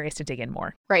curious to dig in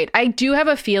more. Right. I do have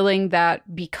a feeling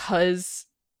that because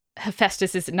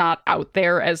Hephaestus is not out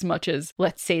there as much as,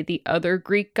 let's say, the other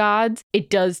Greek gods, it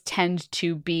does tend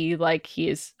to be like he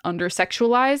is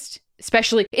under-sexualized,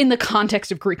 especially in the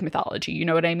context of Greek mythology. You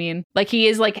know what I mean? He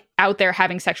is out there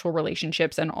having sexual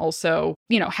relationships and also,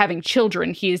 having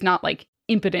children. He is not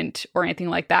impotent or anything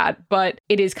like that, but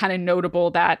it is kind of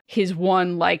notable that his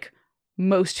one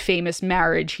most famous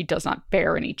marriage, he does not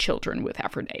bear any children with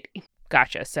Aphrodite.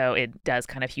 Gotcha. So it does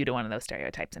kind of hew to one of those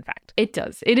stereotypes, in fact. It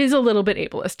does. It is a little bit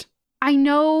ableist. I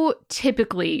know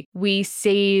typically we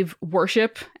save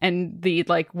worship and the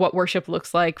what worship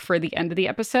looks like for the end of the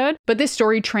episode, but this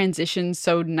story transitions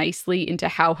so nicely into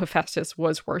how Hephaestus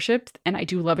was worshipped, and I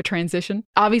do love a transition.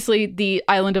 Obviously, the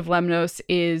island of Lemnos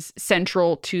is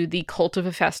central to the cult of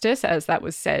Hephaestus, as that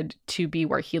was said to be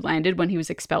where he landed when he was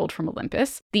expelled from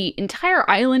Olympus. The entire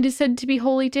island is said to be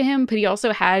holy to him, but he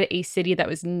also had a city that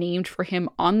was named for him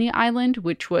on the island,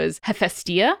 which was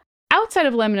Hephaestia. Outside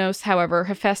of Lemnos, however,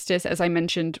 Hephaestus, as I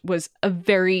mentioned, was a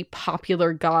very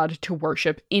popular god to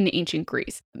worship in ancient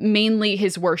Greece. Mainly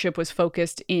his worship was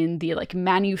focused in the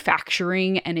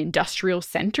manufacturing and industrial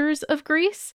centers of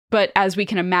Greece. But as we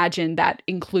can imagine, that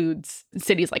includes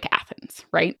cities like Athens,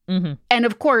 right? Mm-hmm. And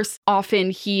of course, often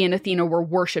he and Athena were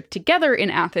worshipped together in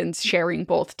Athens, sharing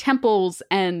both temples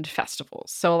and festivals.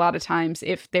 So a lot of times,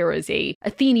 if there was a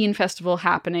Athenian festival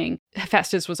happening,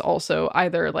 Hephaestus was also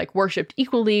either worshipped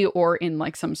equally or in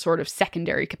some sort of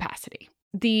secondary capacity.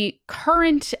 The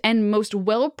current and most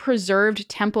well-preserved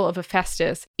temple of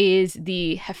Hephaestus is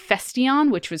the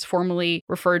Hephaestion, which was formerly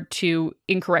referred to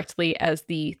incorrectly as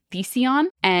the Thesion.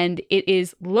 And it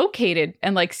is located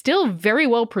and like still very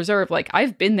well preserved. Like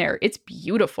I've been there. It's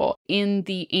beautiful in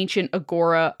the ancient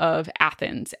agora of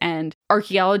Athens. And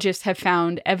archaeologists have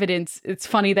found evidence. It's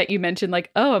funny that you mentioned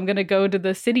like, oh, I'm going to go to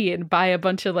the city and buy a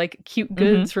bunch of like cute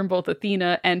goods from both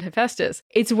Athena and Hephaestus.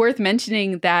 It's worth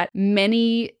mentioning that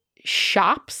many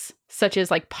shops, such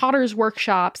as like potter's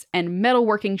workshops and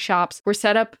metalworking shops, were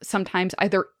set up sometimes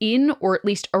either in or at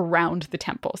least around the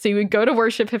temple. So you would go to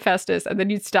worship Hephaestus and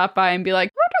then you'd stop by and be like,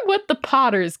 I wonder what the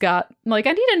potter's got. Like,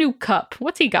 I need a new cup.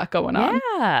 What's he got going on?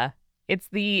 Yeah. It's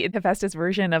the Hephaestus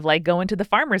version of like going to the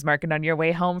farmer's market on your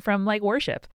way home from like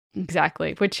worship.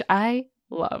 Exactly, which I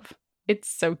love. It's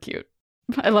so cute.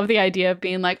 I love the idea of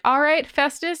being like, all right,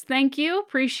 Festus, thank you,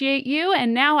 appreciate you.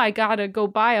 And now I gotta go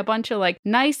buy a bunch of like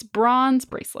nice bronze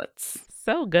bracelets.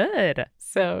 So good.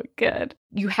 So good.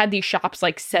 You had these shops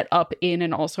like set up in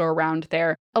and also around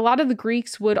there. A lot of the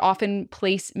Greeks would often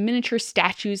place miniature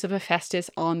statues of Hephaestus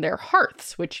on their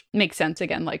hearths, which makes sense.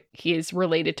 Again, like he is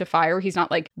related to fire. He's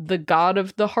not like the god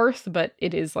of the hearth, but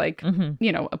it is like,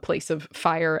 you know, a place of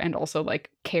fire and also like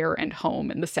care and home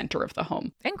in the center of the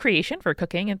home. And creation for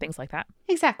cooking and things like that.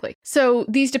 Exactly. So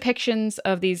these depictions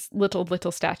of these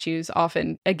little statues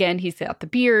often, again, he's got the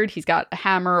beard, he's got a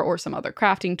hammer or some other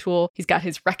crafting tool. He's got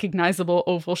his recognizable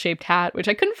oval-shaped hat, which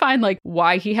I couldn't find like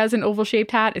why he has an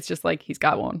oval-shaped hat. It's just like he's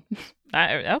got one.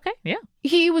 Okay, yeah.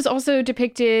 He was also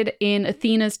depicted in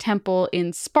Athena's temple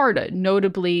in Sparta,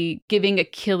 notably giving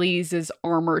Achilles' his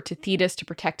armor to Thetis to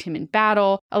protect him in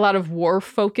battle. A lot of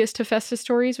war-focused Hephaestus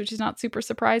stories, which is not super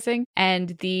surprising. And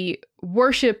the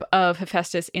worship of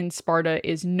Hephaestus in Sparta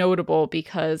is notable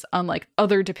because, unlike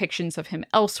other depictions of him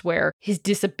elsewhere, his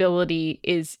disability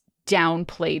is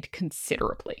downplayed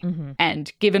considerably.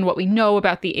 And given what we know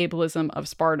about the ableism of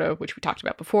Sparta, which we talked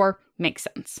about before, makes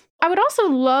sense. I would also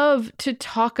love to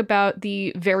talk about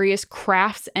the various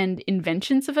crafts and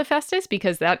inventions of Hephaestus,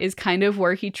 because that is kind of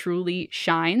where he truly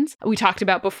shines. We talked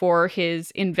about before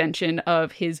his invention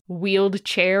of his wheeled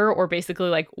chair, or basically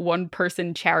like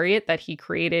one-person chariot that he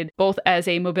created both as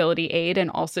a mobility aid and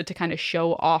also to kind of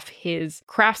show off his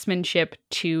craftsmanship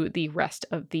to the rest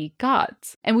of the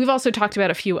gods. And we've also talked about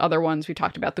a few other ones. We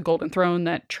talked about the golden throne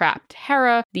that trapped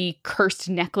Hera, the cursed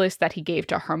necklace that he gave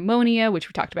to Harmonia, which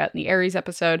we talked about in the Ares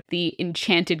episode, the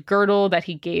enchanted girdle that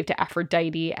he gave to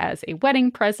Aphrodite as a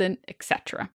wedding present,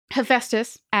 etc.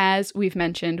 Hephaestus, as we've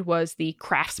mentioned, was the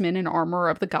craftsman in armor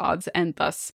of the gods, and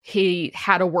thus he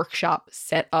had a workshop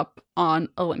set up on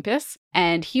Olympus.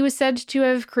 And he was said to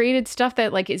have created stuff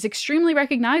that like is extremely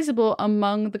recognizable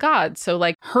among the gods. So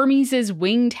like Hermes'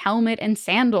 winged helmet and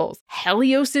sandals,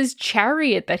 Helios'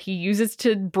 chariot that he uses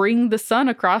to bring the sun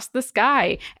across the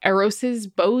sky, Eros'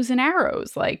 bows and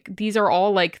arrows. Like these are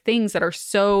all like things that are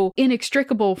so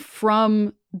inextricable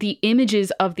from the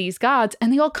images of these gods,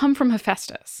 and they all come from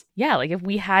Hephaestus. Yeah, like if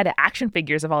we had action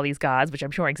figures of all these gods, which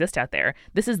I'm sure exist out there,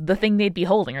 this is the thing they'd be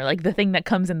holding, or like the thing that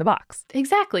comes in the box.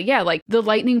 Exactly, yeah, like the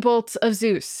lightning bolts of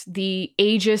Zeus, the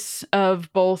aegis of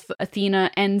both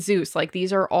Athena and Zeus. Like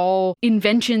these are all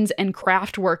inventions and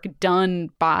craft work done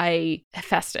by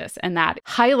Hephaestus, and that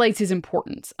highlights his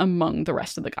importance among the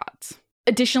rest of the gods.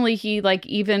 Additionally, he like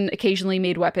even occasionally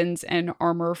made weapons and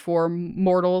armor for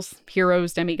mortals,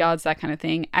 heroes, demigods, that kind of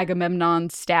thing.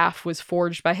 Agamemnon's staff was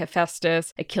forged by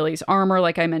Hephaestus. Achilles' armor,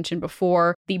 like I mentioned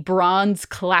before. The bronze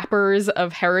clappers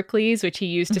of Heracles, which he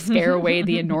used to scare away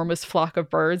the enormous flock of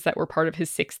birds that were part of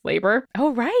his sixth labor.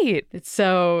 Oh, right. It's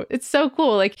so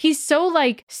cool. Like he's so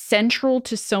like central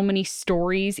to so many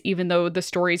stories, even though the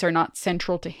stories are not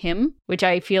central to him, which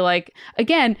I feel like,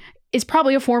 again, is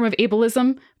probably a form of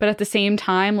ableism, but at the same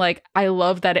time, like, I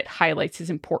love that it highlights his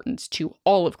importance to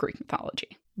all of Greek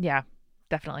mythology. Yeah,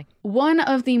 definitely. One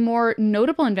of the more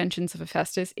notable inventions of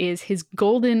Hephaestus is his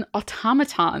golden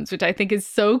automatons, which I think is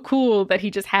so cool that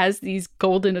he just has these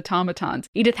golden automatons.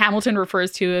 Edith Hamilton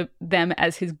refers to them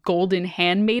as his golden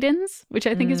handmaidens, which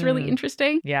I think is really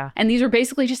interesting. Yeah. And these were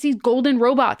basically just these golden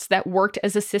robots that worked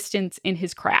as assistants in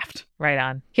his craft. Right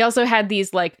on. He also had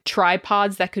these like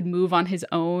tripods that could move on his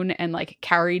own and like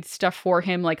carried stuff for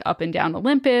him like up and down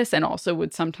Olympus, and also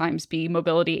would sometimes be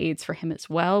mobility aids for him as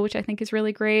well, which I think is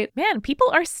really great. Man, people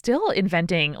are still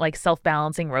inventing like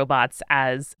self-balancing robots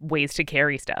as ways to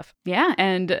carry stuff. Yeah,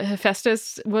 and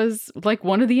Hephaestus was like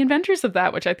one of the inventors of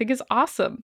that, which I think is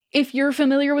awesome. If you're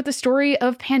familiar with the story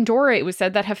of Pandora, it was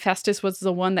said that Hephaestus was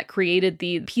the one that created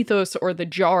the pithos, or the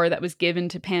jar that was given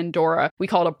to Pandora. We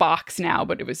call it a box now,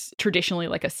 but it was traditionally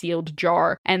like a sealed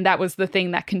jar. And that was the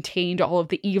thing that contained all of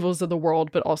the evils of the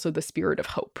world, but also the spirit of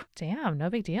hope. Damn, no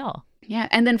big deal. Yeah.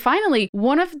 And then finally,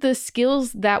 one of the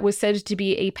skills that was said to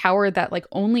be a power that like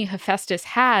only Hephaestus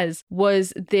has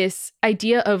was this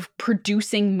idea of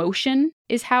producing motion,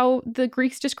 is how the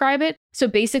Greeks describe it. So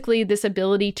basically this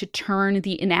ability to turn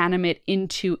the inanimate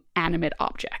into animate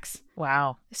objects.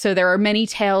 Wow. So there are many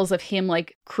tales of him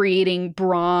like creating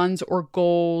bronze or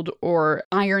gold or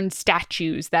iron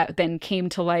statues that then came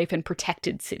to life and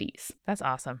protected cities. That's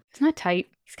awesome. Isn't that tight?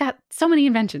 He's got so many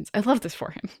inventions. I love this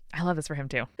for him. I love this for him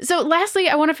too. So lastly,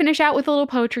 I want to finish out with a little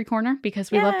poetry corner because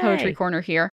we Yay. love poetry corner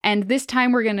here. And this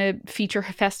time we're going to feature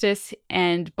Hephaestus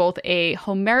and both a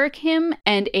Homeric hymn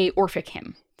and a Orphic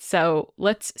hymn. So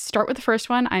let's start with the first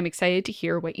one. I'm excited to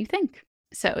hear what you think.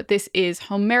 So this is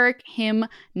Homeric hymn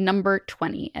number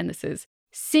 20, and this is: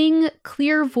 Sing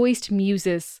clear-voiced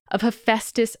muses of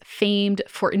Hephaestus famed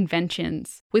for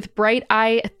inventions. With bright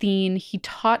eye Athene, he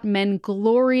taught men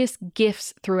glorious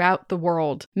gifts throughout the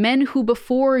world. Men who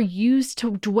before used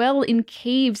to dwell in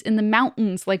caves in the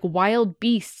mountains like wild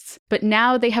beasts, but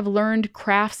now they have learned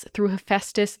crafts through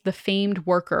Hephaestus, the famed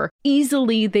worker.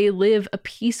 Easily they live a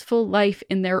peaceful life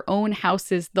in their own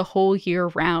houses the whole year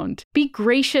round. Be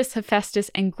gracious,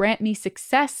 Hephaestus, and grant me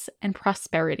success and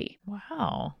prosperity.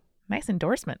 Wow. Nice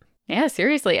endorsement. Yeah,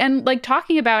 seriously. And like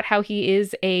talking about how he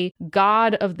is a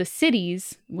god of the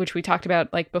cities, which we talked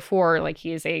about like before, like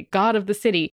he is a god of the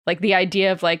city. Like the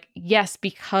idea of like, yes,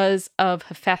 because of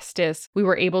Hephaestus, we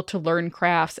were able to learn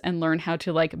crafts and learn how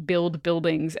to like build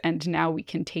buildings. And now we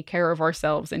can take care of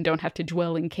ourselves and don't have to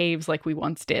dwell in caves like we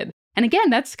once did. And again,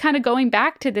 that's kind of going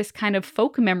back to this kind of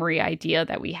folk memory idea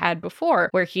that we had before,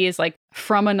 where he is like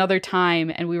from another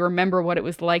time and we remember what it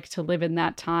was like to live in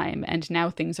that time. And now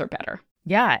things are better.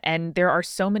 Yeah, and there are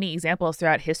so many examples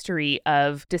throughout history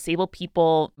of disabled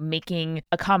people making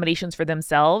accommodations for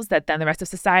themselves that then the rest of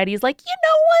society is like, you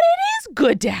know what, it is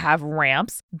good to have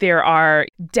ramps. There are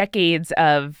decades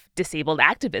of disabled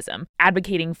activism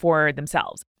advocating for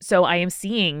themselves. So I am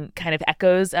seeing kind of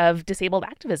echoes of disabled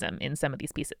activism in some of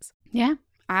these pieces. Yeah,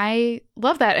 I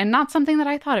love that, and not something that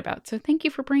I thought about. So thank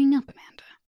you for bringing up, Amanda.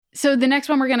 So the next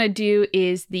one we're going to do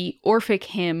is the Orphic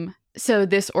hymn. So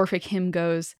this Orphic hymn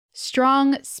goes: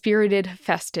 Strong-spirited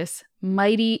Hephaestus,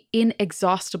 mighty,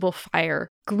 inexhaustible fire,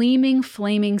 gleaming,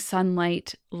 flaming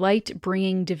sunlight,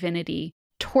 light-bringing divinity,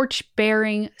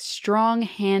 torch-bearing,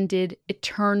 strong-handed,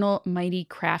 eternal, mighty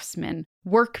craftsman,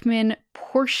 workman,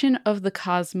 portion of the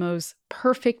cosmos,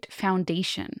 perfect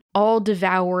foundation,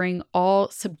 all-devouring,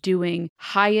 all-subduing,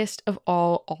 highest of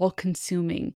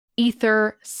all-consuming,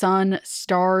 ether, sun,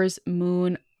 stars,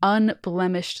 moon,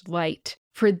 unblemished light.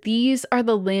 For these are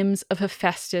the limbs of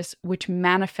Hephaestus which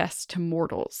manifest to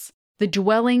mortals. The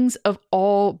dwellings of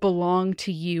all belong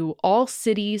to you, all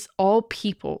cities, all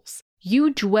peoples.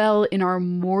 You dwell in our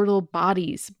mortal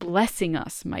bodies, blessing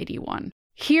us, mighty one.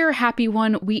 Here, happy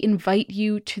one, we invite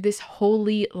you to this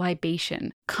holy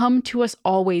libation. Come to us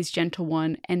always, gentle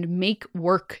one, and make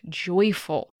work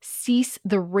joyful. Cease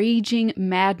the raging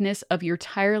madness of your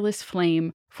tireless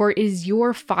flame, for it is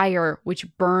your fire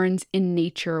which burns in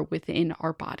nature within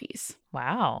our bodies.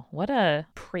 Wow, what a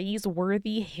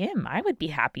praiseworthy hymn. I would be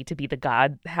happy to be the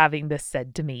god having this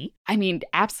said to me. I mean,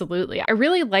 absolutely. I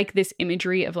really like this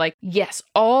imagery of like, yes,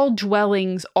 all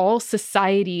dwellings, all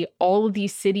society, all of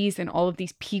these cities and all of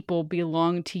these people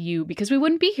belong to you because we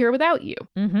wouldn't be here without you.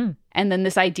 Mm-hmm. And then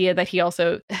this idea that he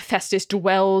also, Hephaestus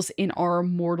dwells in our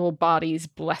mortal bodies,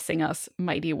 blessing us,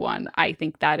 mighty one. I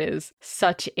think that is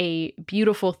such a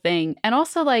beautiful thing. And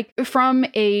also like from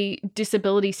a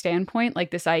disability standpoint,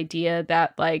 like this idea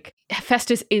that like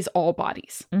Hephaestus is all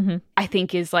bodies, I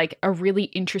think is like a really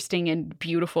interesting and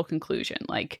beautiful conclusion.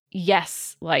 Like,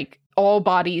 yes, like all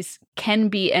bodies can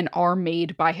be and are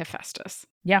made by Hephaestus.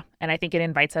 Yeah, and I think it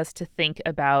invites us to think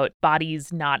about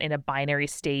bodies not in a binary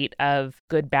state of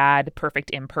good, bad,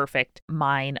 perfect, imperfect,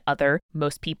 mine, other.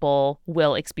 Most people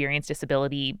will experience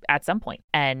disability at some point,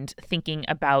 and thinking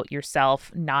about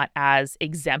yourself not as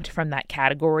exempt from that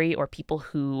category or people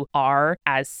who are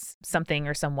as something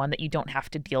or someone that you don't have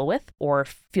to deal with or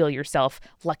feel yourself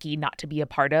lucky not to be a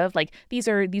part of. Like these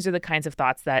are the kinds of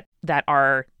thoughts that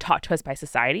are taught to us by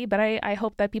society, but I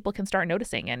hope that people can start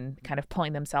noticing and kind of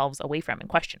pulling themselves away from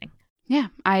and questioning. Yeah,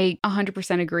 I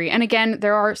 100% agree. And again,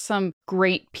 there are some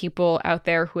great people out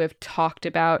there who have talked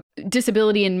about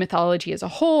disability in mythology as a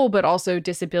whole, but also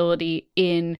disability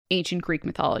in ancient Greek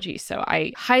mythology. So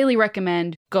I highly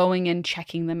recommend going and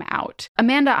checking them out.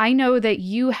 Amanda, I know that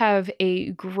you have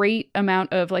a great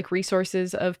amount of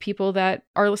resources of people that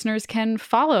our listeners can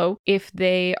follow if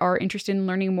they are interested in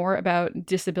learning more about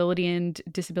disability and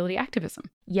disability activism.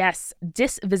 Yes,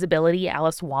 Disvisibility,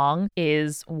 Alice Wong,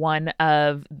 is one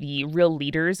of the real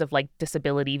leaders of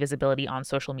disability visibility on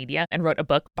social media and wrote a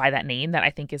book by that name that I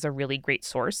think is a really great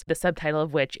source, the subtitle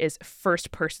of which is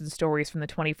First Person Stories from the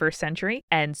 21st Century.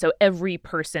 And so every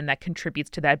person that contributes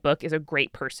to that book is a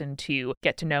great person to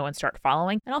get to know and start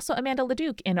following. And also Amanda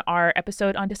LeDuc in our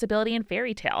episode on disability and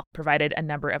fairy tale provided a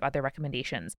number of other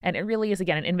recommendations. And it really is,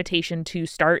 again, an invitation to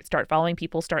start following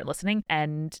people, start listening,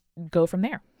 and go from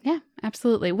there. Yeah,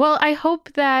 absolutely. Well, I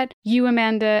hope that you,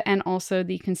 Amanda, and also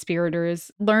the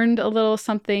conspirators learned a little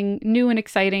something new and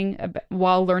exciting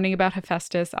while learning about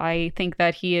Hephaestus. I think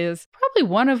that he is probably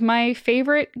one of my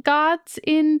favorite gods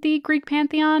in the Greek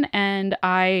pantheon, and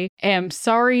I am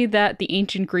sorry that the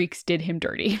ancient Greeks did him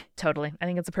dirty. Totally. I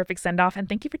think it's a perfect send-off, and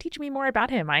thank you for teaching me more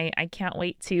about him. I can't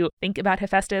wait to think about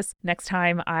Hephaestus next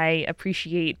time I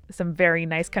appreciate some very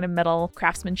nice kind of metal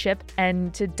craftsmanship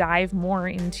and to dive more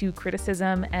into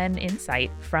criticism and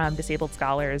insight from disabled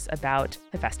scholars about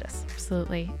Hephaestus.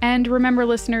 Absolutely. And remember,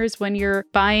 listeners, when you're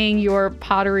buying your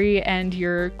pottery and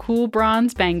your cool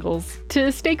bronze bangles, to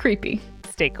stay creepy.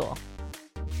 Stay cool.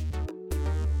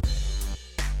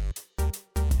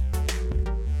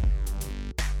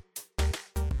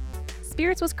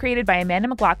 Spirits was created by Amanda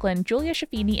McLaughlin, Julia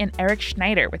Schaffini, and Eric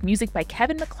Schneider, with music by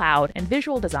Kevin MacLeod and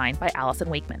visual design by Allison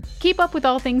Wakeman. Keep up with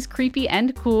all things creepy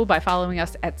and cool by following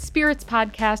us at Spirits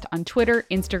Podcast on Twitter,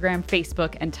 Instagram,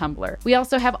 Facebook, and Tumblr. We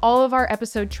also have all of our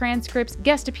episode transcripts,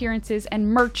 guest appearances, and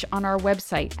merch on our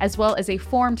website, as well as a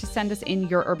form to send us in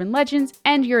your urban legends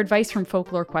and your advice from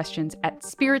folklore questions at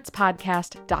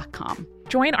spiritspodcast.com.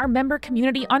 Join our member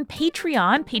community on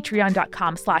Patreon,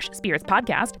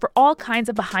 patreon.com/spiritspodcast, for all kinds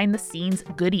of behind-the-scenes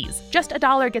goodies. Just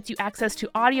 $1 gets you access to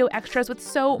audio extras with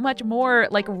so much more,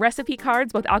 like recipe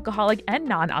cards, both alcoholic and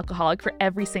non-alcoholic, for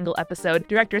every single episode,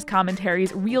 director's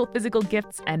commentaries, real physical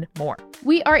gifts, and more.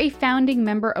 We are a founding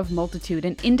member of Multitude,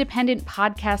 an independent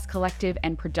podcast collective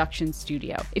and production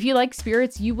studio. If you like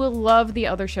Spirits, you will love the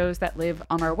other shows that live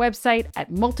on our website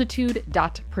at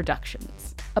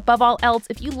multitude.productions. Above all else,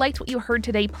 if you liked what you heard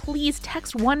today, please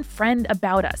text one friend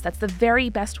about us. That's the very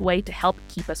best way to help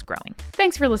keep us growing.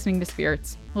 Thanks for listening to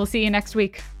Spirits. We'll see you next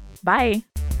week. Bye.